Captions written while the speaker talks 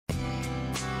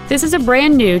This is a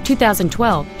brand new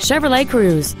 2012 Chevrolet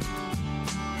Cruze.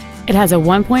 It has a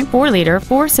 1.4-liter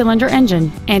four-cylinder engine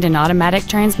and an automatic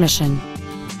transmission.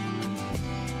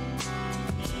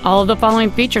 All of the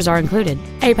following features are included: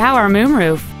 a power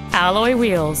moonroof, alloy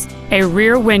wheels, a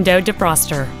rear window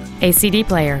defroster, a CD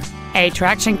player, a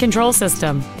traction control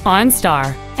system,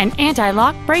 OnStar, an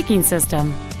anti-lock braking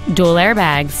system, dual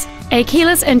airbags, a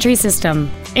keyless entry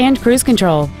system, and cruise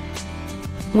control.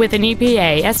 With an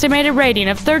EPA estimated rating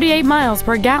of 38 miles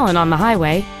per gallon on the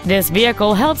highway, this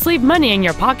vehicle helps leave money in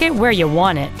your pocket where you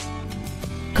want it.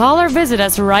 Call or visit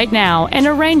us right now and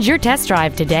arrange your test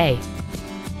drive today.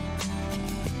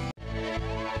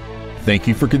 Thank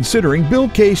you for considering Bill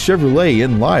K. Chevrolet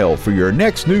in Lisle for your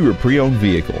next new or pre-owned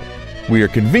vehicle. We are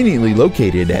conveniently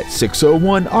located at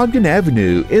 601 Ogden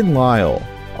Avenue in Lisle.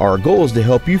 Our goal is to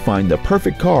help you find the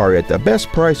perfect car at the best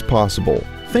price possible.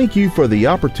 Thank you for the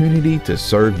opportunity to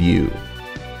serve you.